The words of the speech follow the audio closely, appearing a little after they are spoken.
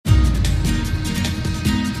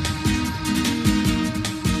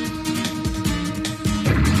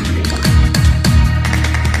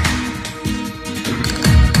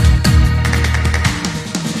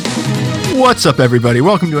What's up, everybody?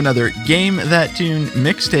 Welcome to another Game That Tune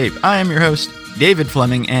mixtape. I am your host, David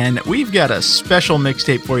Fleming, and we've got a special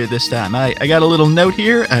mixtape for you this time. I got a little note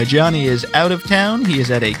here. Johnny is out of town. He is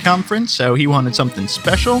at a conference, so he wanted something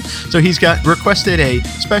special. So he's requested a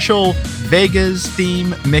special Vegas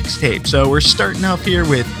theme mixtape. So we're starting off here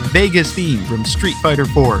with Vegas theme from Street Fighter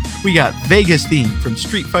 4. We got Vegas theme from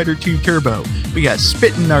Street Fighter 2 Turbo. We got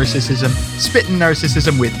Spittin'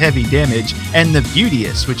 Narcissism with heavy damage, and The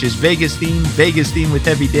Beauteous, which is Vegas theme with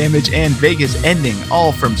heavy damage, and Vegas ending,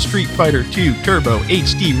 all from Street Fighter 2 Turbo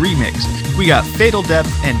HD Remix. We got Fatal Depth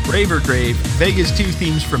and Braver Grave, Vegas 2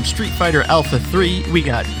 themes from Street Fighter Alpha 3. We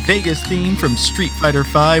got Vegas theme from Street Fighter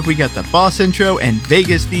 5. We got the boss intro and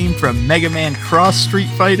Vegas theme from Mega Man Cross Street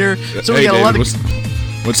Fighter. So we got David, a lot of...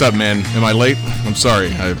 What's up, man? Am I late? I'm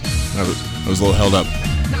sorry. I was a little held up.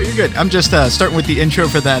 No, you're good. I'm just starting with the intro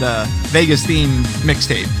for that Vegas theme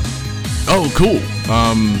mixtape. Oh, cool.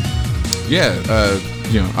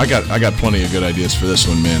 I got plenty of good ideas for this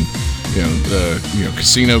one, man.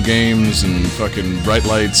 Casino games and fucking bright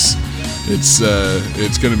lights. It's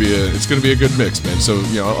gonna be a good mix, man. So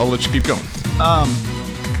I'll let you keep going. I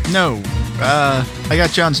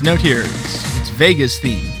got John's note here. It's Vegas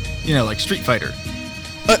theme. Like Street Fighter.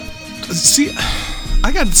 See,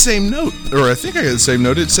 I got the same note, or I think I got the same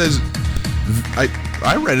note. It says, I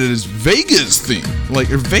read it as Vegas theme, or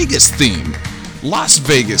Vegas theme, Las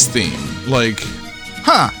Vegas theme,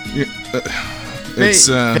 Huh? It's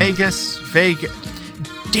Vegas.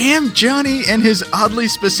 Damn, Johnny and his oddly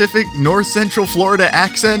specific North Central Florida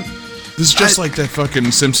accent. This is just like that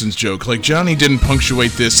fucking Simpsons joke. Johnny didn't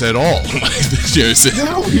punctuate this at all.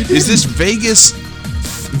 Is this Vegas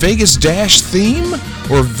dash theme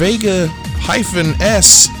or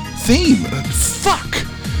Vega-S theme? Fuck.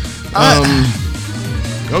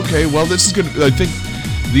 Okay, well, this is good. I think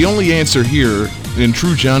the only answer here, in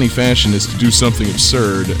true Johnny fashion, is to do something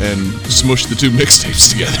absurd and smush the two mixtapes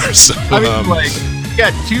together. So, we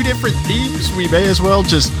got two different themes. We may as well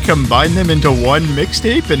just combine them into one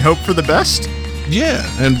mixtape and hope for the best. Yeah,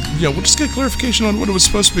 and we'll just get clarification on what it was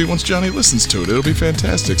supposed to be once Johnny listens to it. It'll be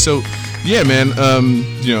fantastic. So, yeah, man,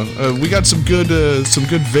 we got some good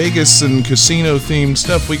Vegas and casino themed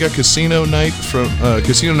stuff. We got Casino Night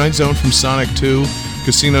Zone from Sonic 2,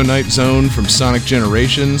 Casino Night Zone from Sonic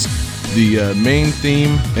Generations, the main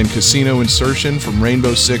theme and casino insertion from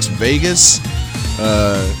Rainbow Six Vegas,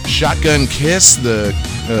 Shotgun Kiss, the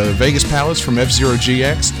Vegas Palace from F-Zero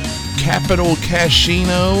GX, Capital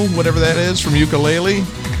Casino, whatever that is, from Yooka-Laylee.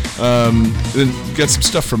 Then got some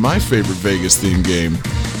stuff from my favorite Vegas theme game,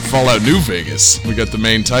 Fallout New Vegas. We got the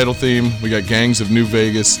main title theme, we got Gangs of New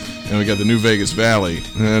Vegas, and we got the New Vegas Valley.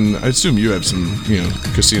 And I assume you have some,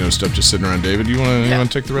 casino stuff just sitting around, David. You want to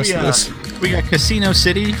take the rest of this? We got Casino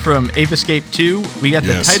City from Ape Escape 2. We got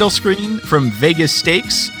the title screen from Vegas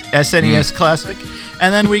Stakes, SNES Classic.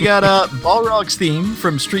 And then we got Balrog's theme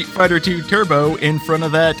from Street Fighter 2 Turbo in front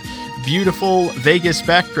of that beautiful Vegas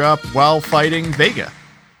backdrop while fighting Vega.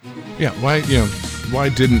 Yeah, why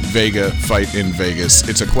didn't Vega fight in Vegas?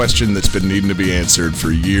 It's a question that's been needing to be answered for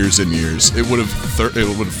years and years. It would have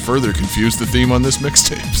further confused the theme on this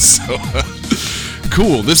mixtape. So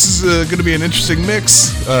cool. This is going to be an interesting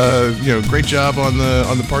mix. Great job on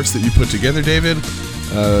the parts that you put together, David.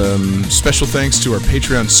 Special thanks to our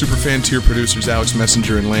Patreon superfan tier producers Alex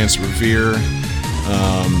Messenger and Lance Revere.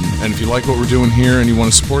 And if you like what we're doing here and you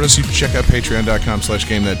want to support us, you can check out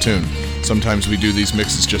patreon.com/GameThatTune. Sometimes we do these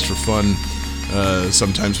mixes just for fun.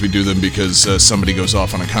 Sometimes we do them because somebody goes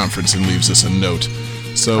off on a conference and leaves us a note.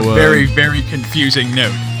 So a very, very confusing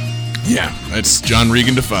note. Yeah, that's John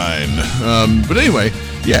Regan defined. But anyway,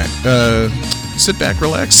 sit back,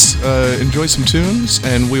 relax, enjoy some tunes,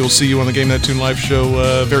 and we will see you on the Game That Tune live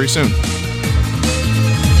show very soon.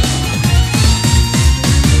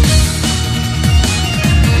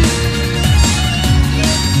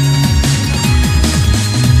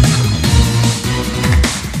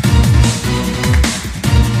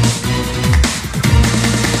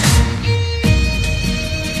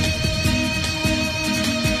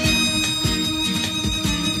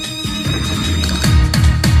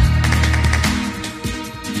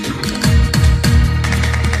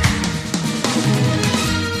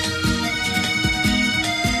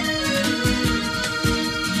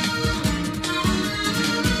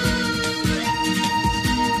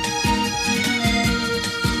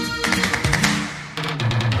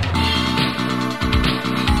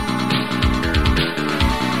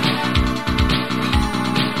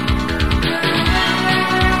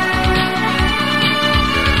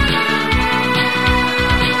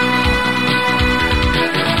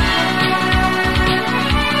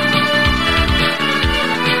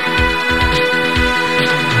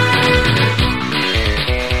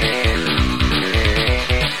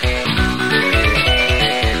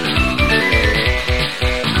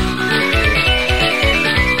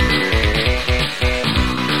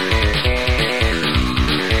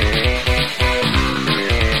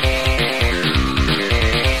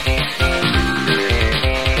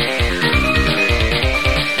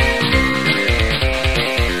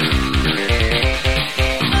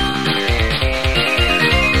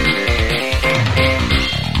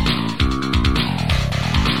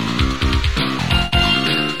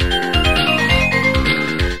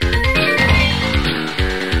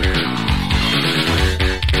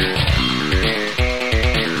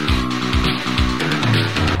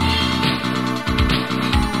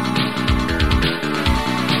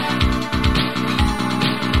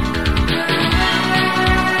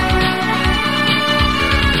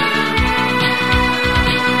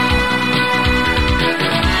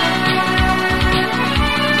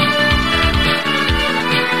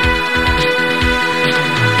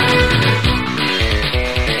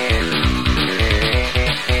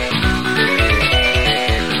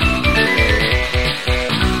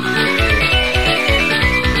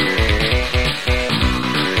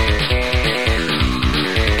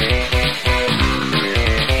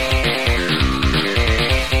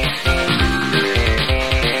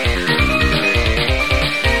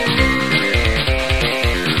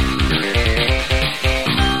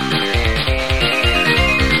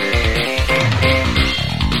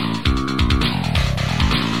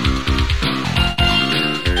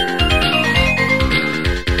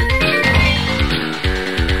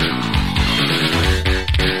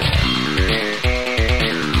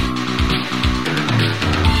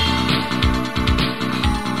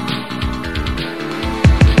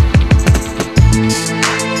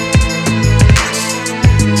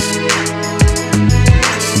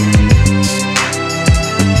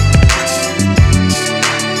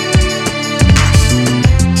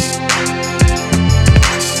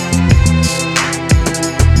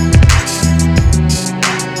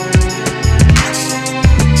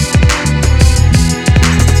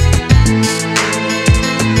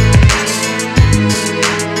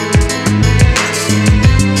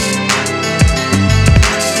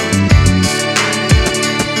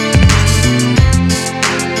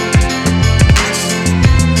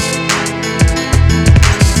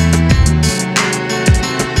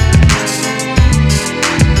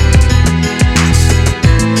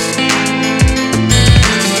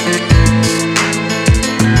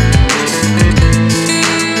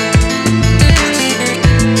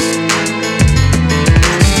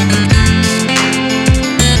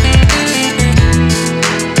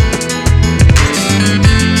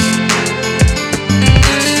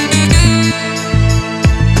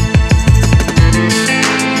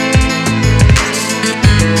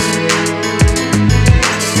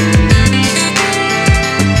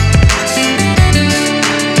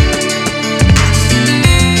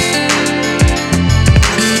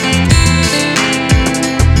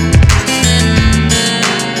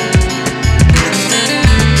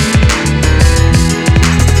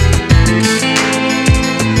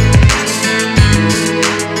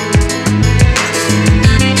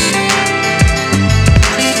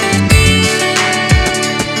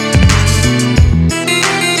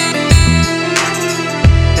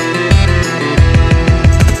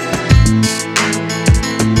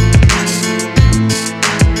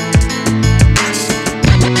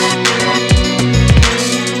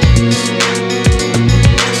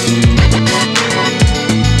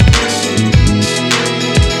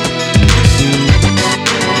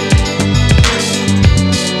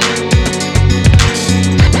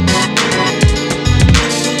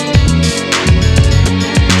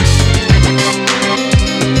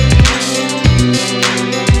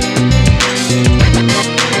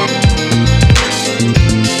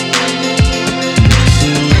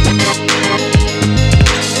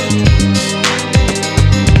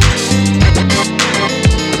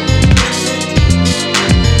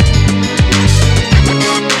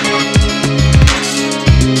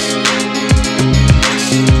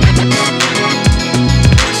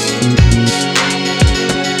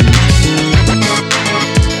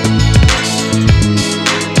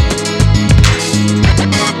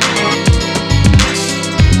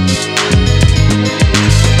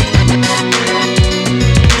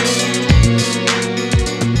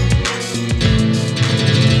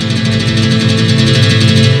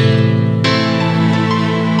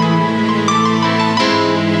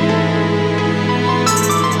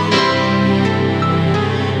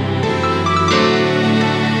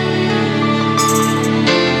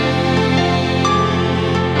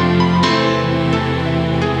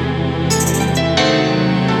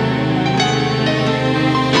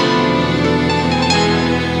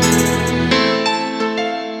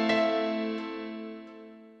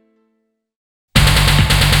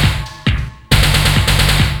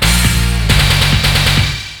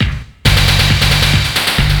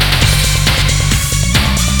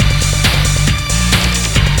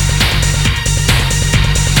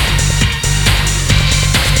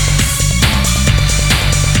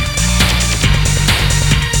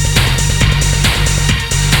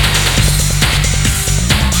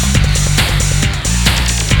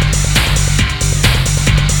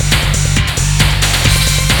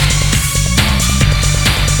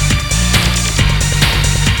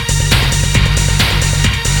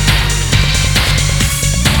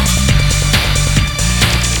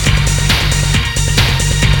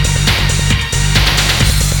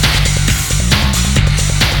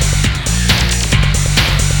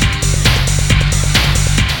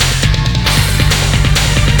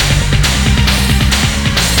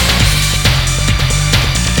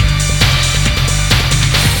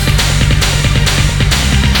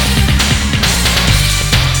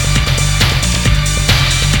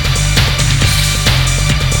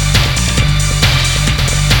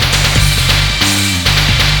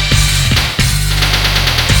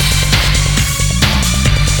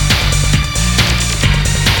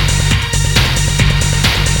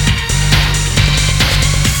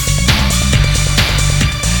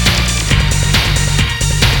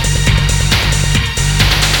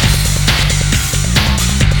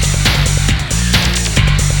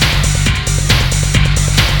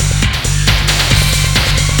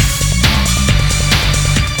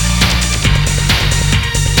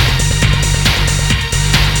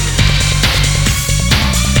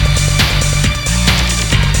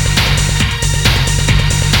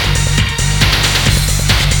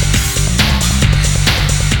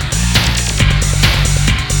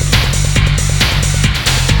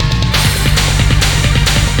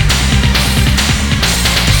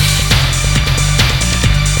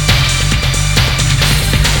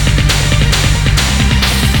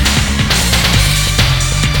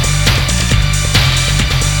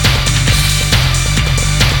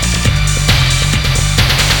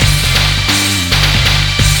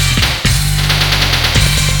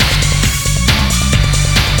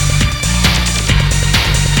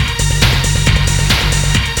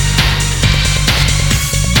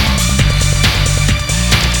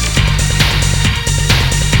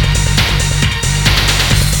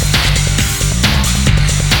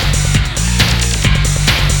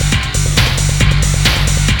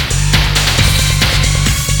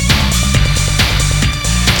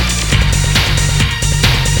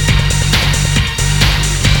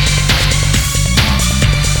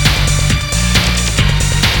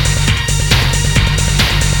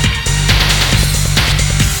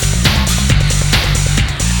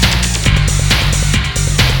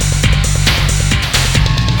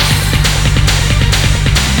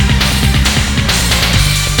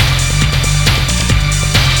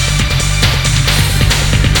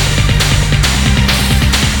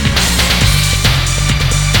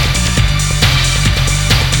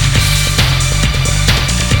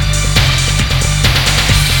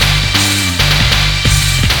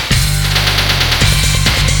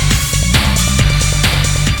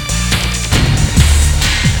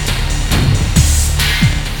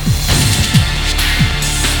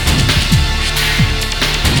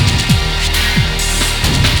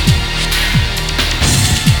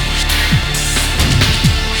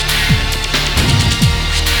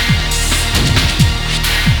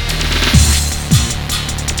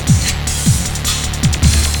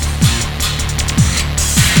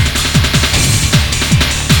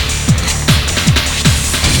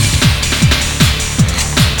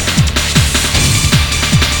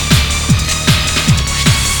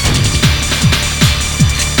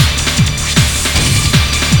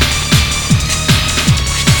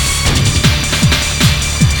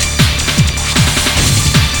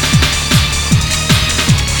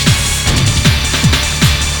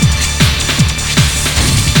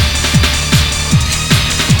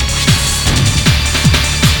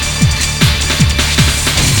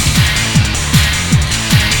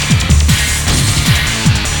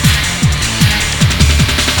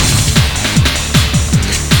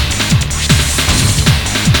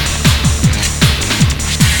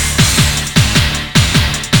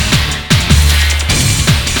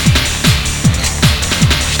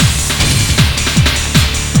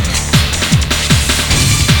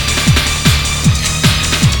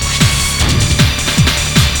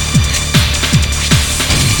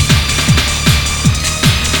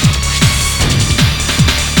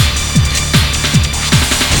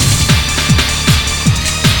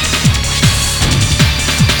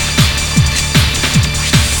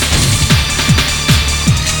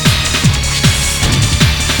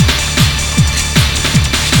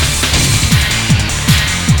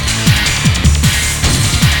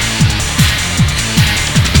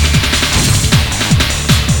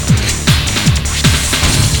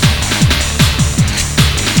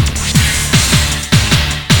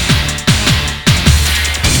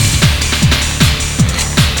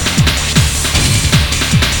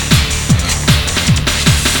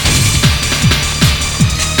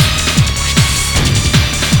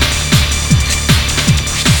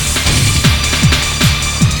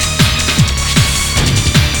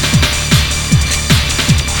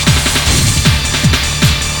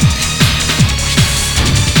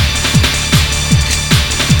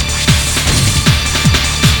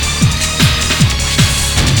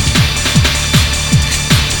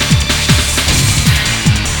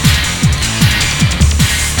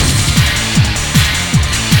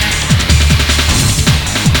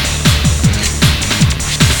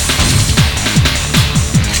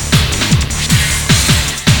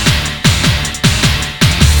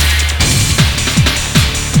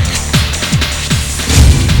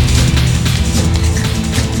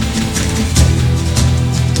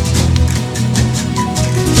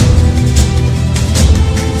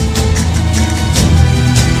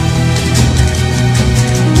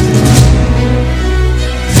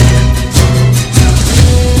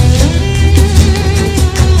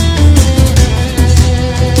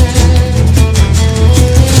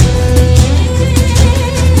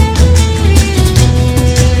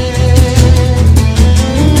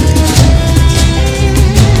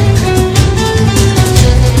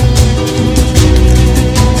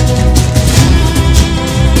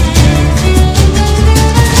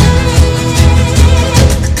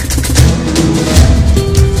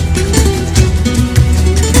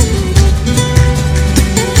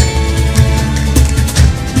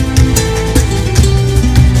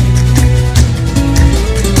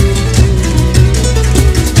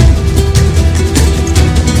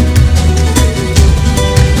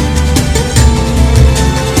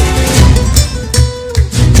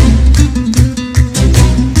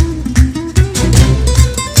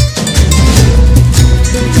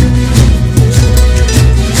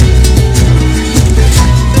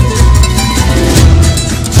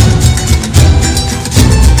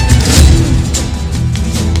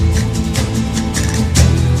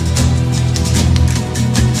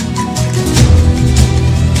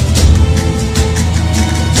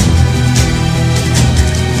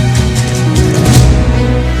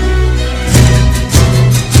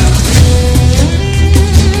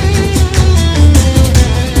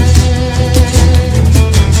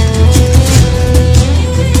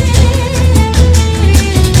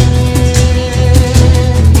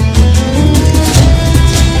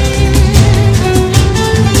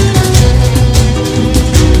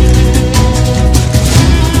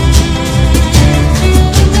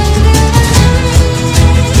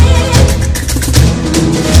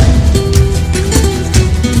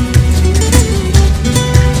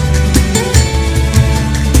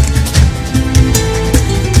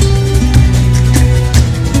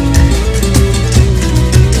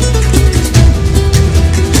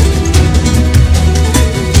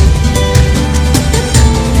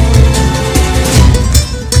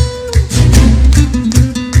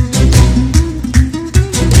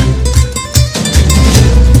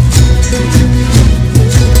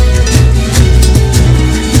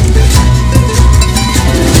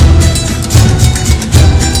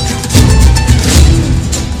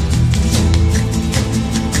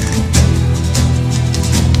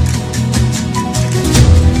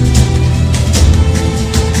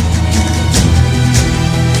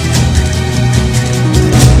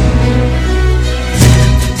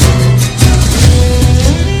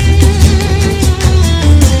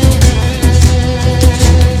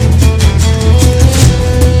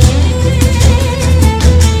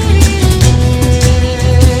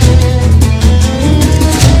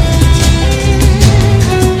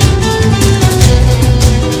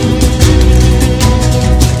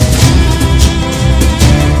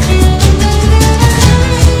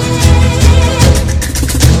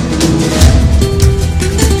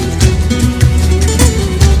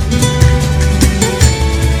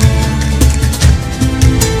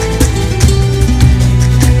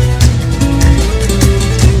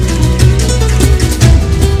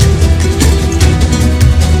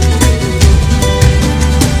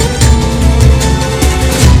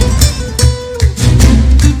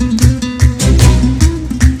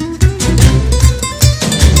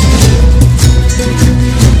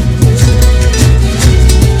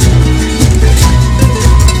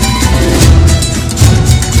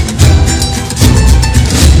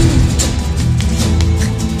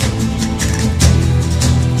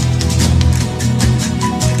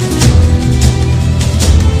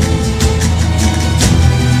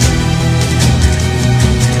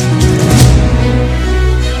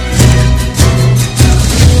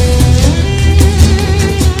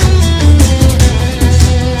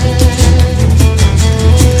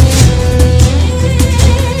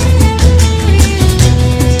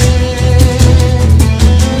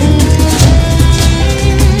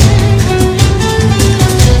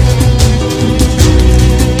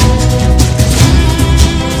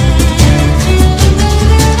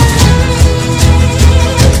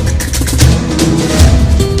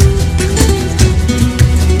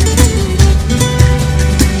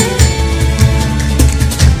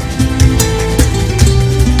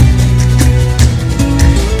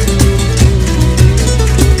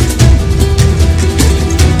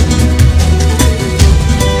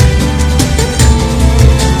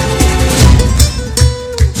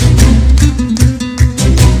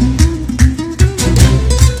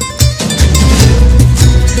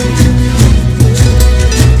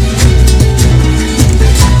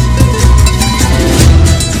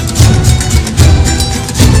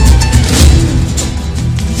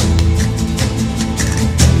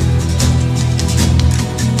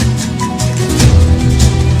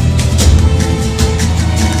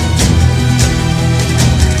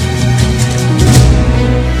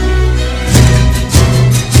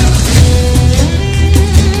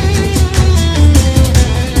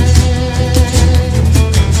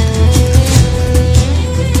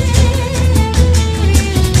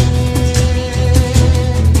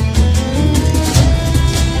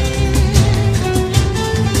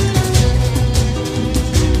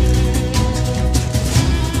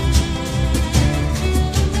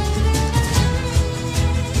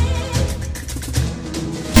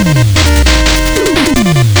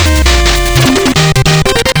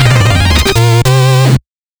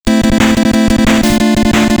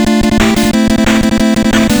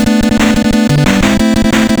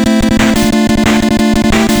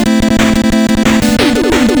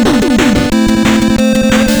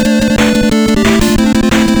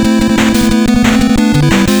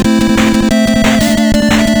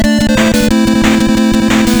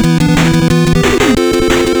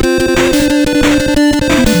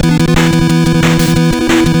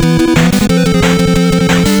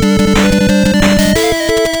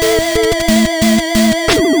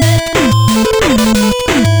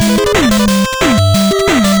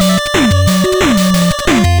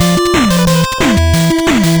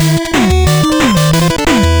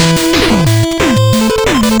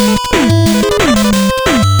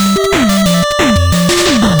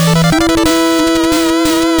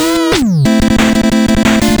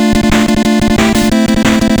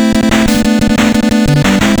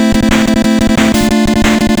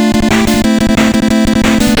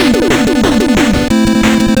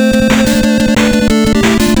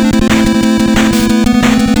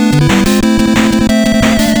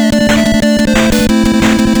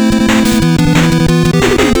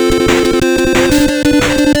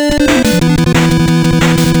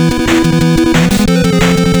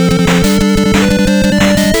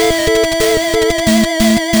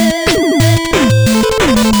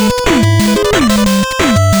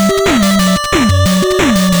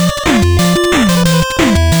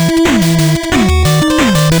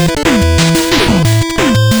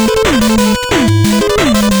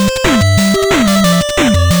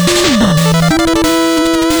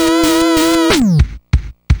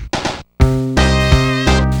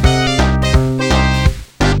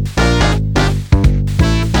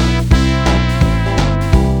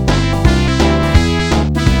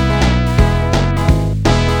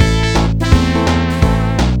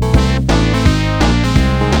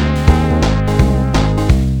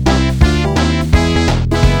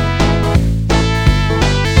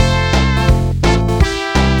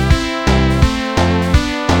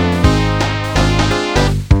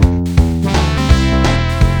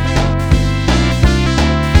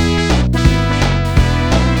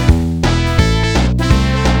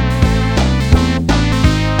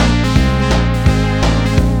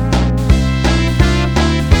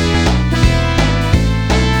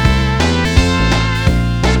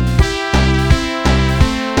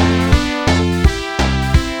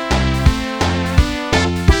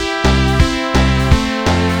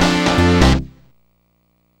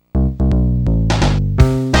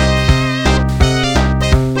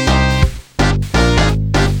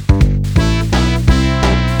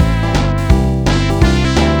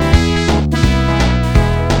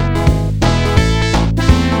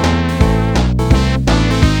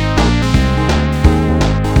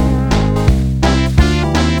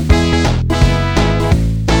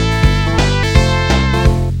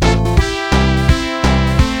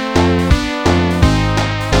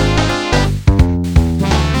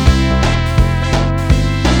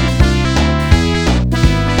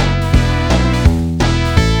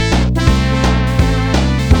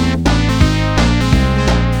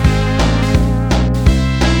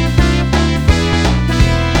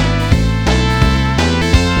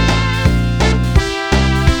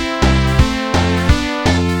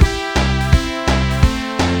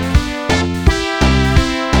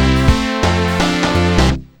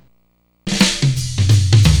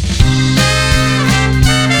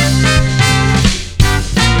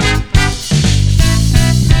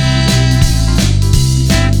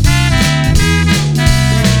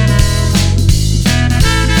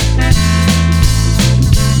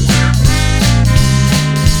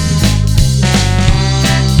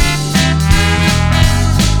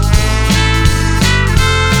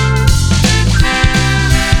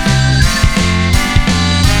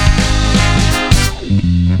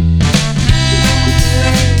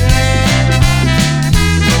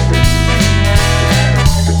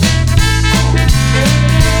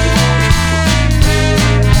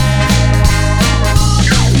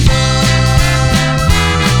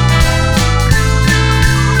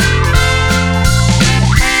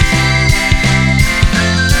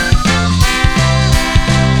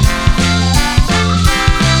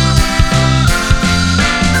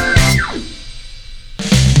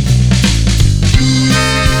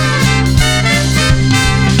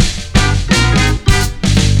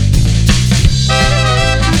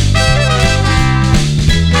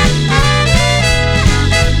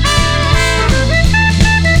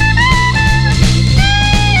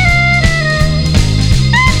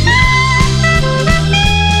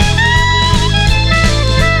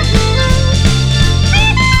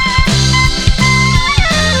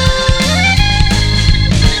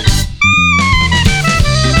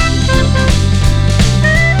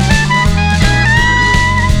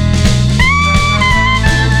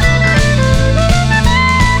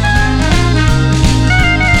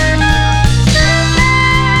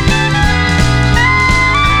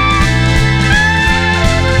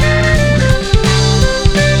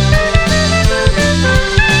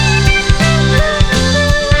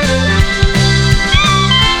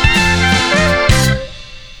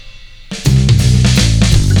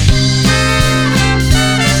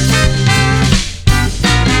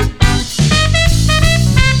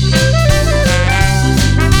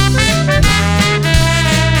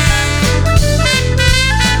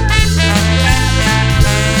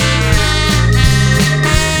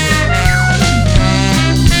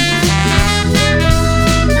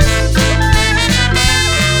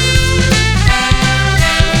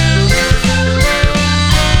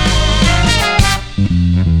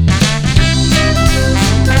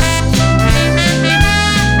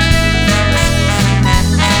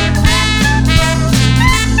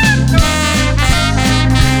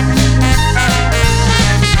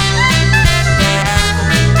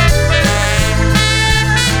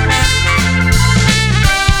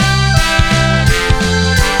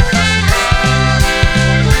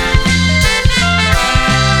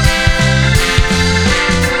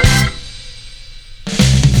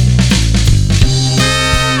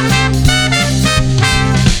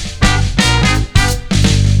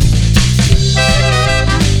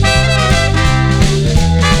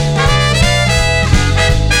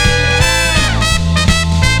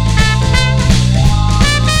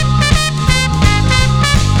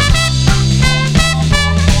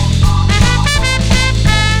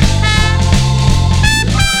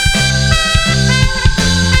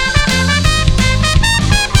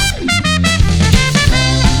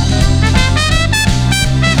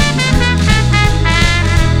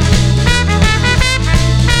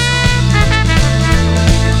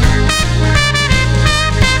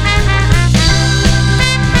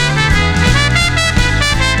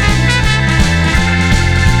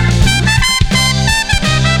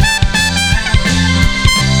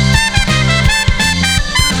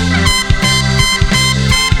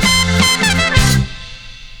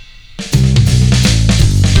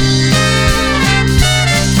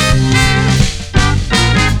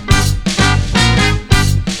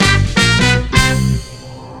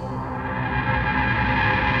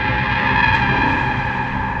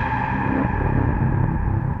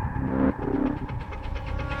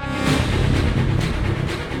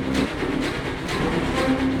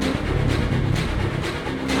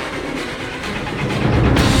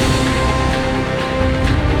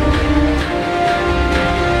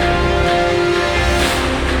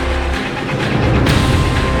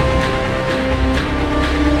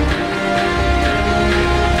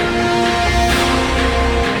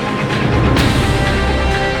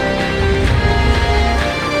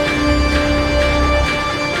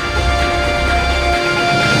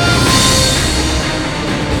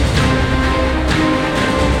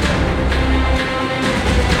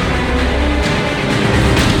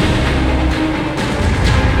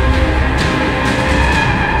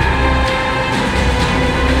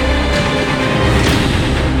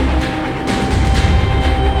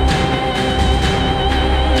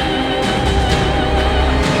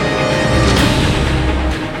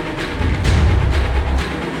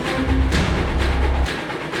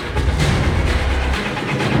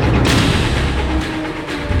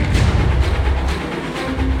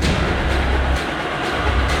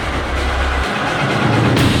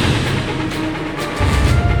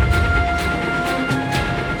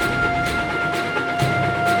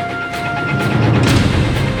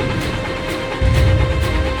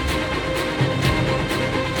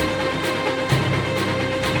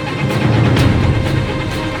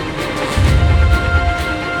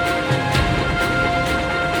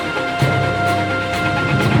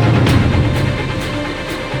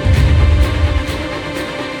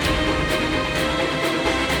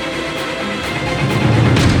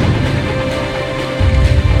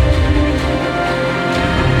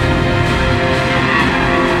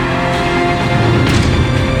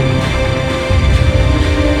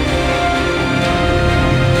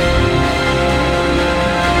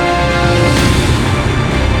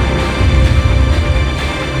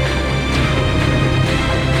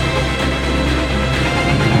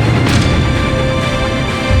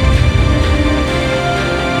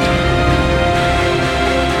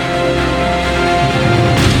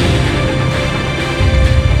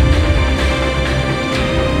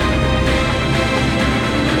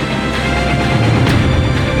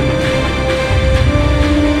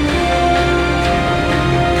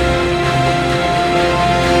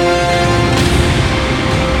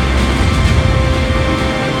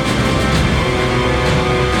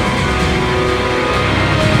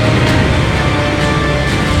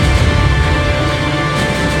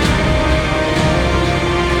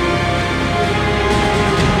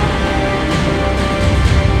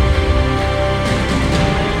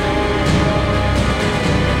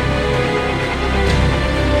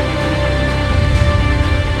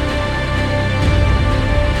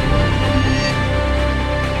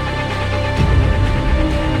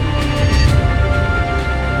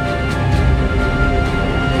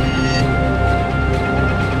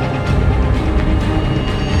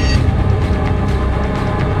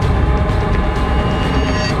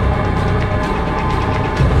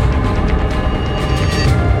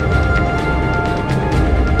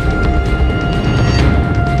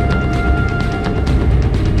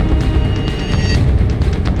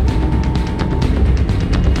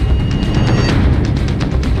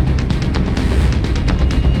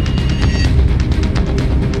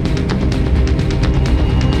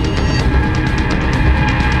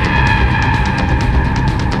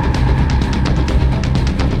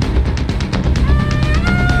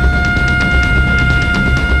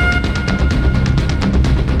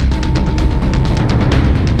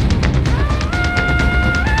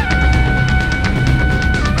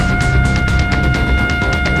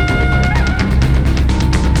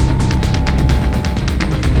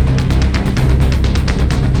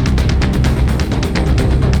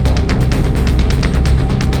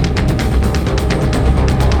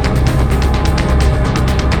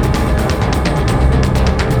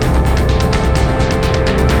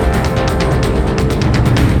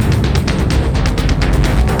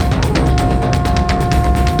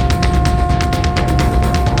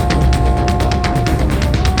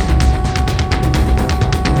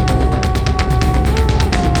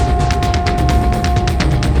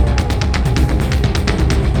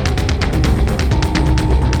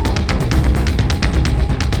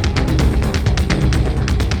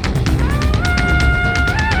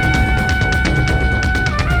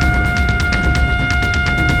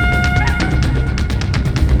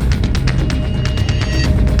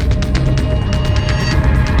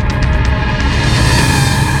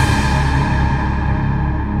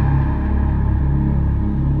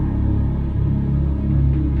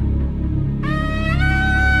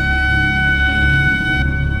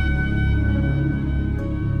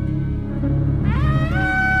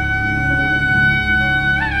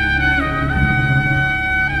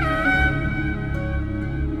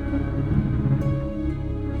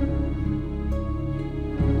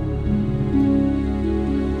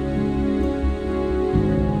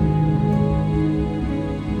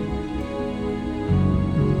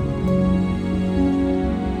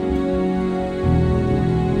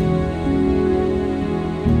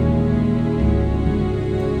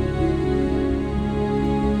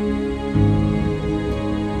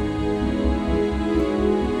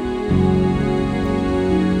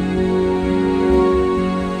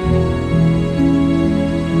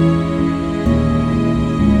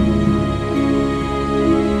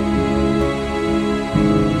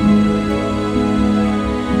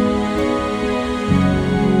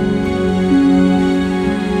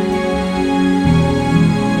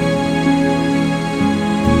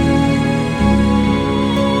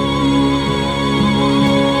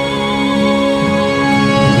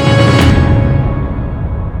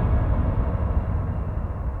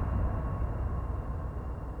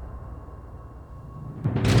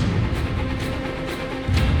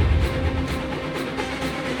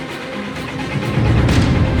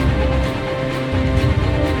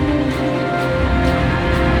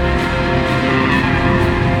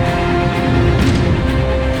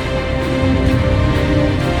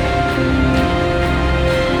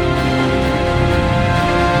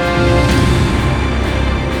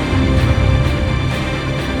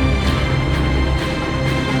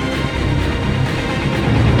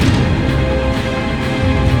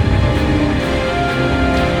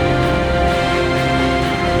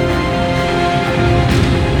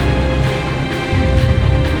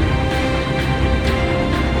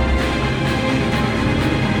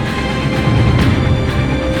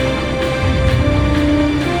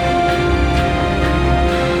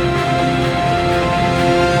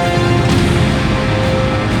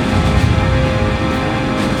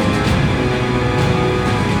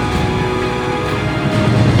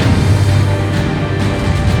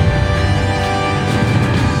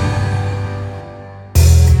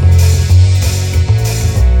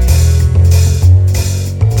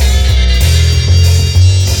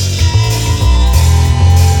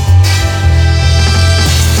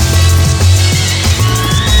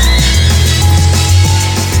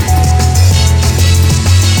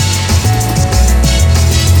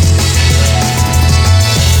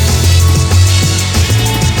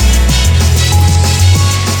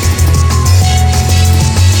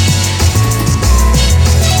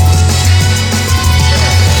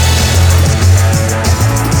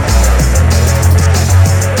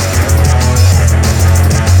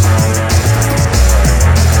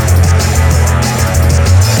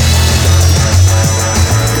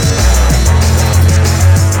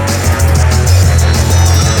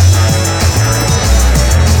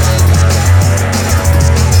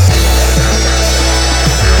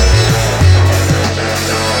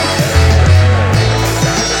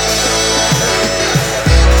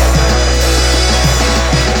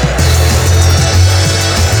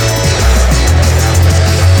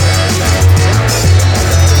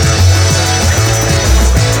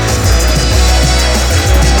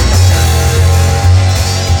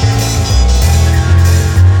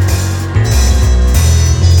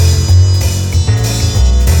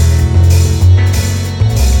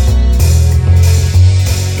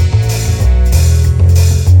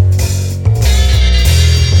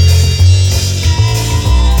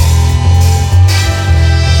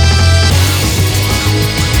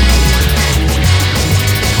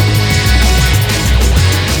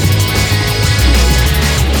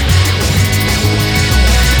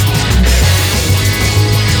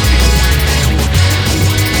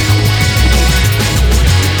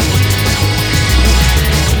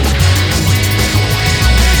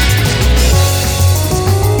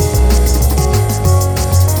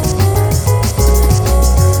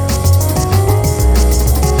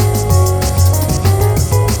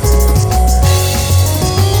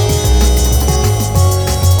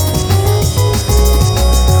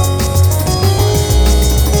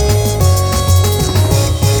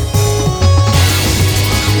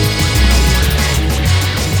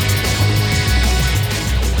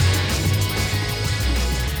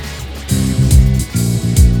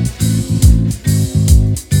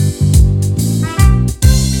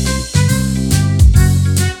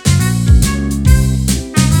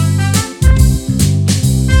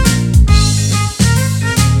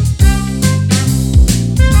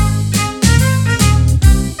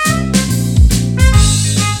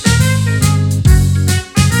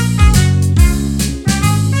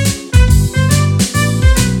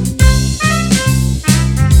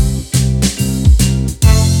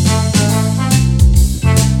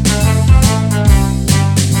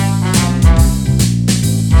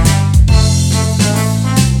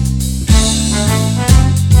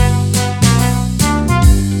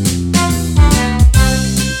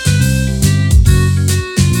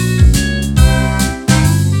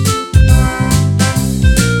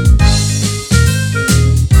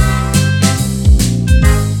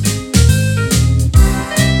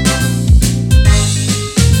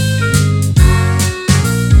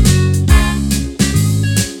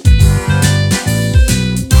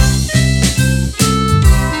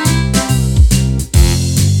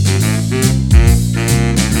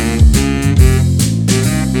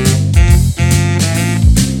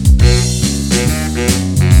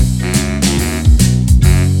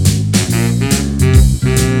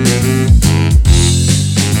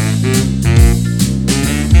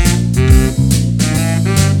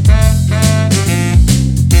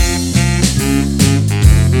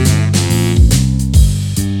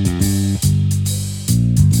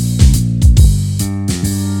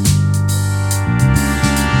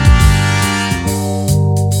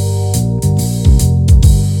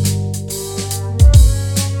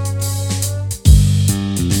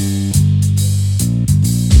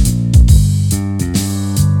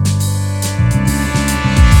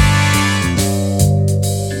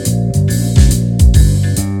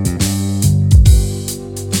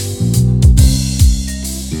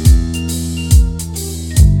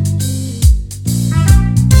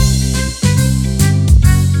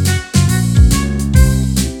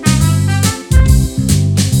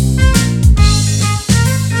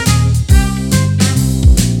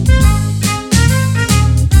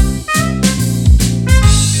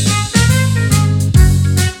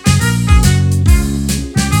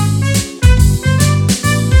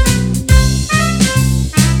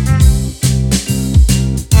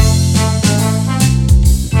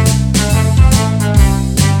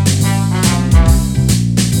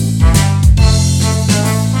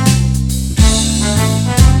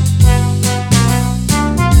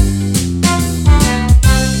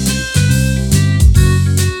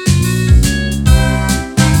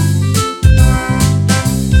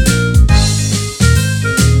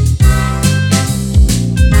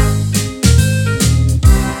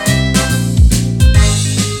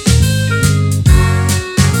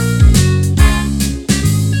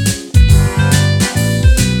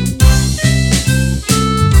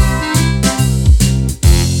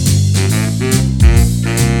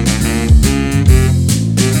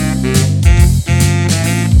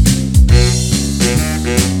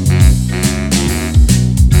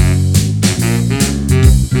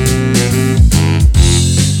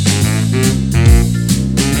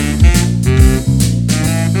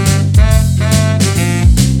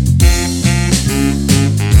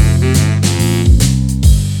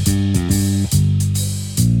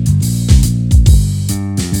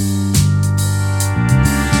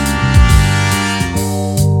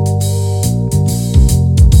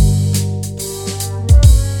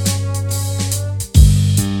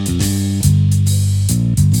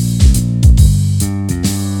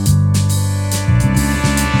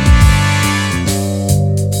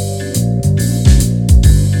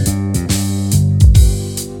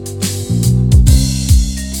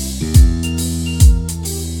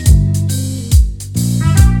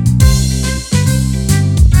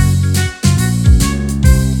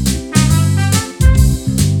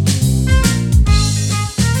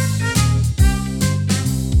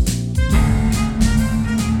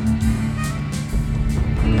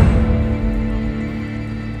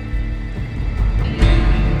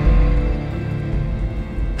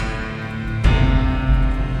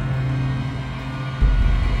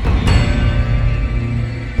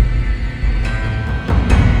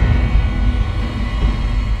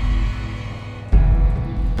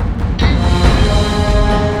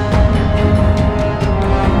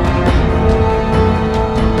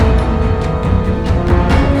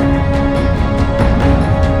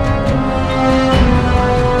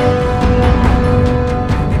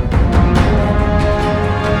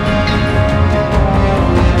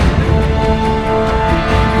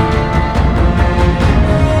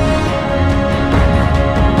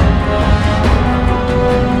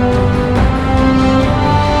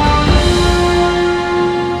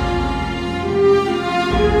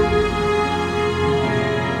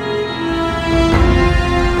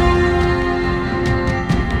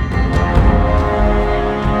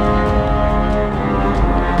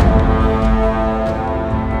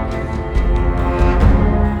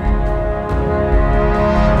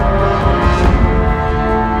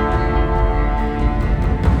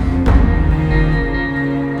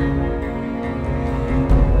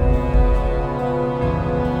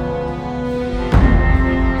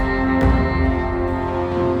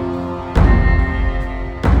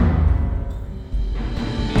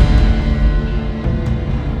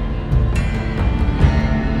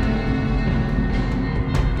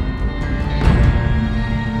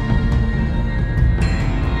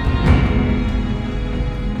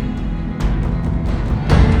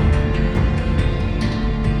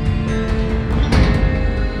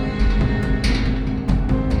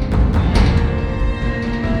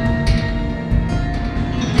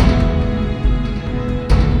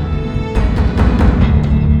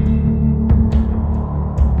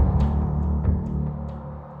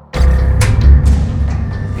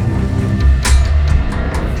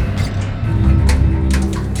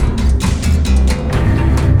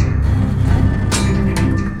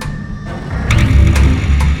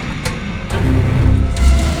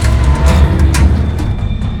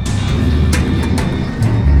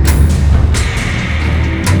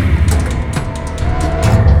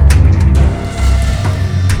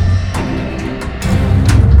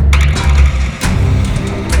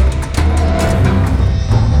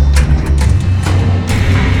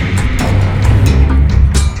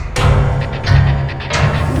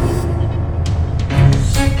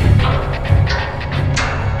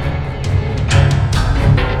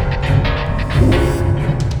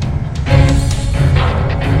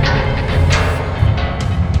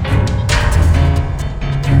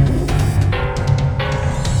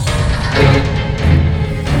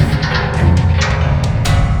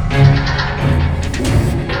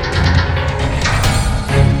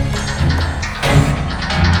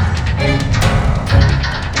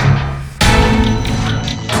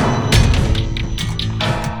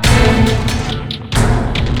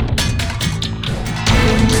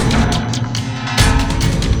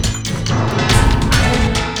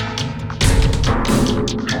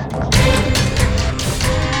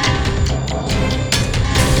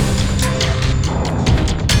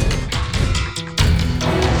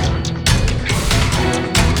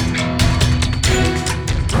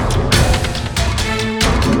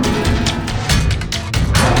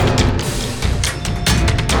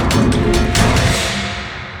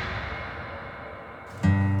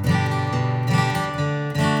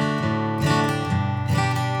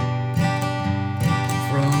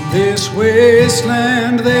 This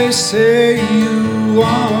wasteland they say you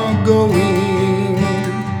are going,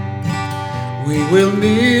 we will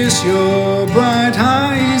miss your bright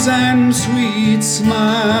eyes and sweet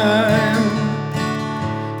smile.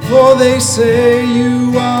 For they say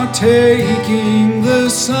you are taking the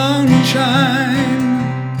sunshine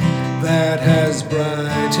that has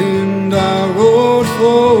brightened our road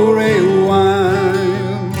for a while.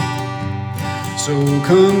 So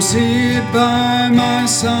come sit by my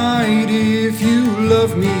side if you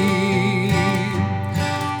love me.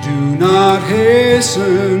 Do not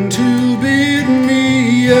hasten to bid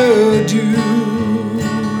me adieu.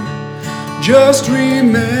 Just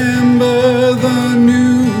remember the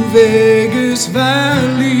New Vegas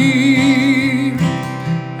Valley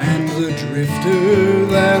and the drifter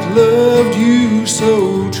that loved you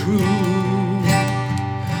so true.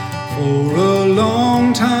 For a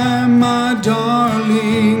long time, my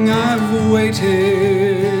darling, I've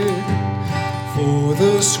waited for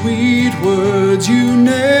the sweet words you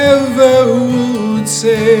never would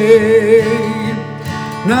say.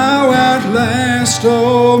 Now at last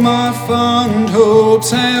all my fond hopes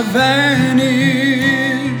have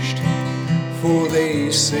vanished, for they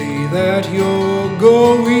say that you're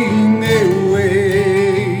going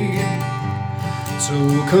away. So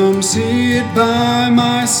come sit by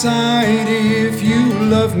my side if you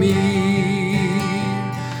love me.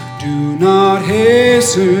 Do not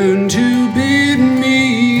hasten to bid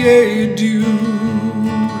me adieu.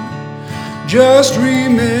 Just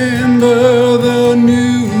remember the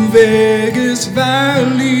New Vegas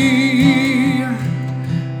Valley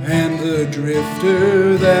and the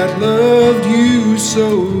drifter that loved you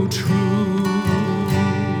so true.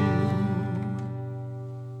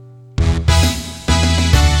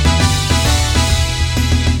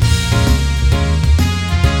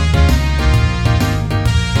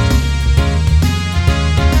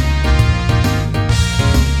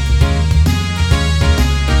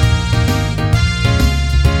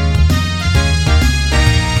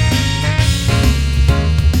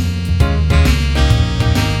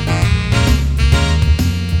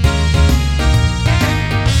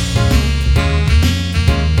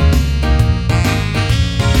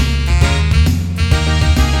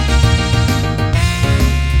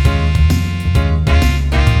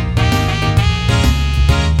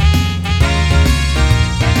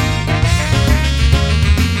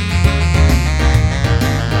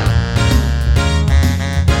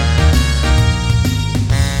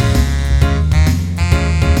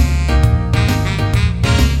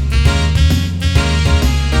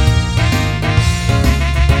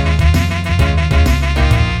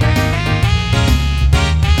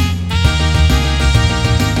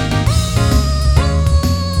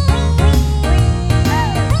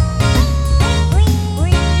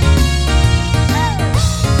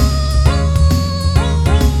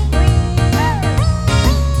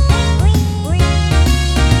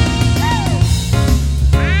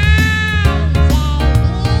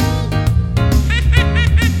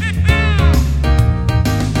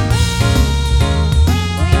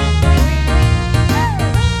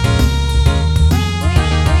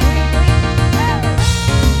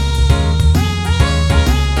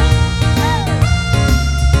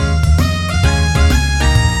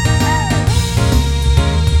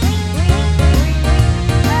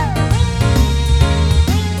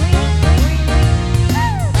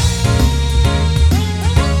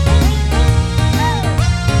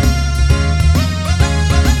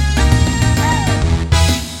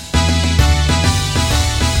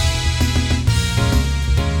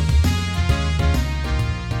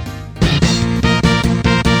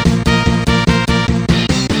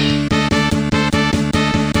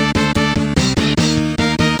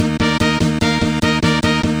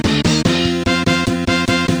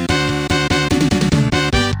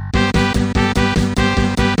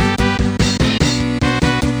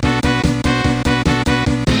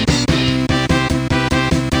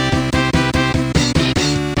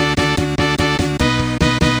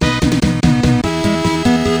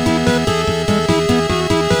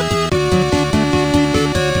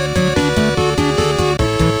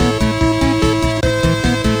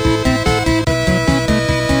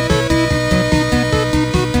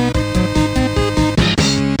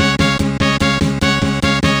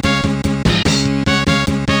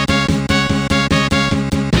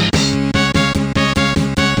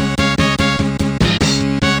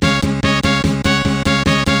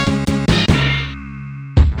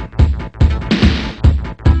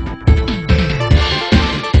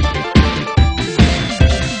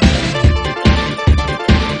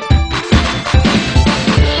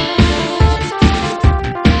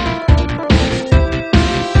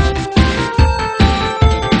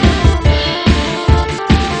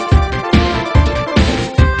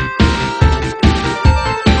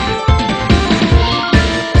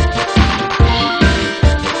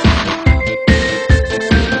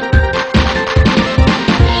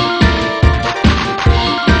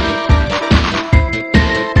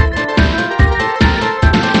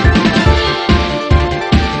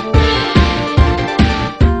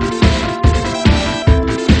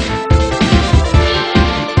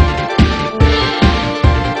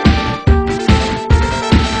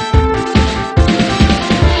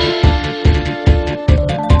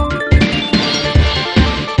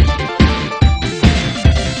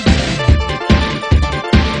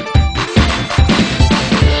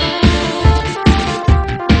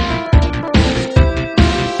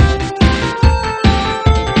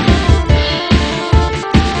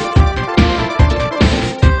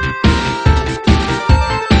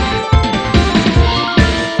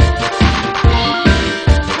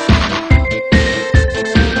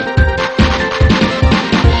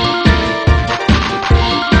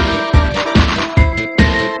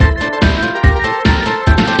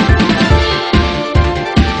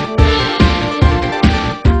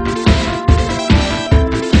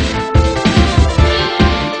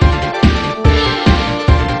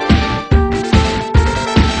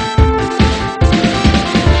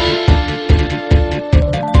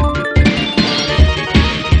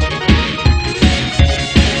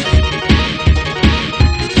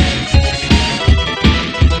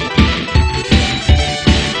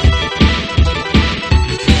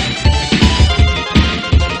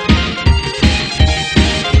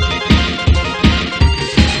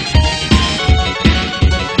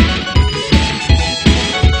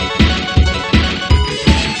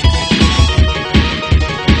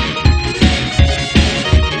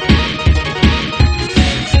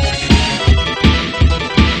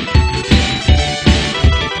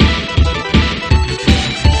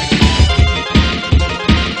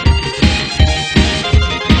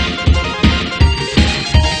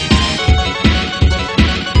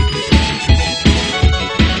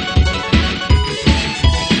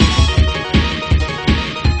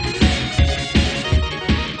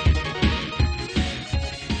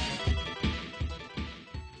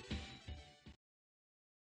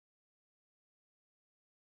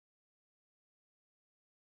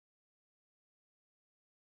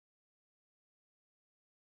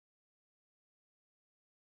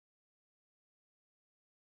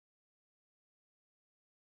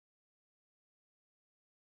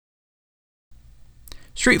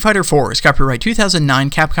 Street Fighter 4 is copyright 2009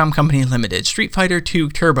 Capcom Company Limited. Street Fighter 2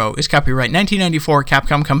 Turbo is copyright 1994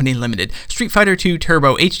 Capcom Company Limited. Street Fighter 2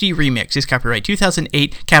 Turbo HD Remix is copyright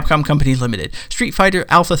 2008 Capcom Company Limited. Street Fighter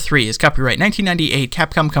Alpha 3 is copyright 1998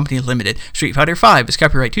 Capcom Company Limited. Street Fighter 5 is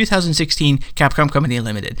copyright 2016 Capcom Company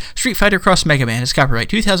Limited. Street Fighter Cross Mega Man is copyright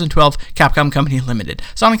 2012 Capcom Company Limited.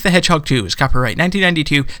 Sonic the Hedgehog 2 is copyright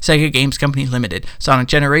 1992 Sega Games Company Limited. Sonic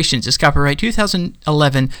Generations is copyright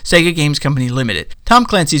 2011 Sega Games Company Limited. Tom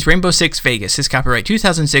Clancy's Rainbow Six Vegas is copyright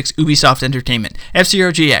 2006 Ubisoft Entertainment.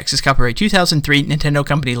 F-Zero GX is copyright 2003 Nintendo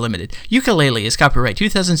Company Limited. Yooka-Laylee is copyright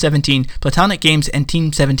 2017 Platonic Games and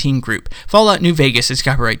Team 17 Group. Fallout New Vegas is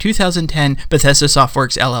copyright 2010 Bethesda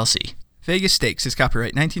Softworks LLC. Vegas Stakes is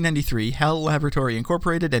copyright 1993 HAL Laboratory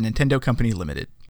Incorporated and Nintendo Company Limited.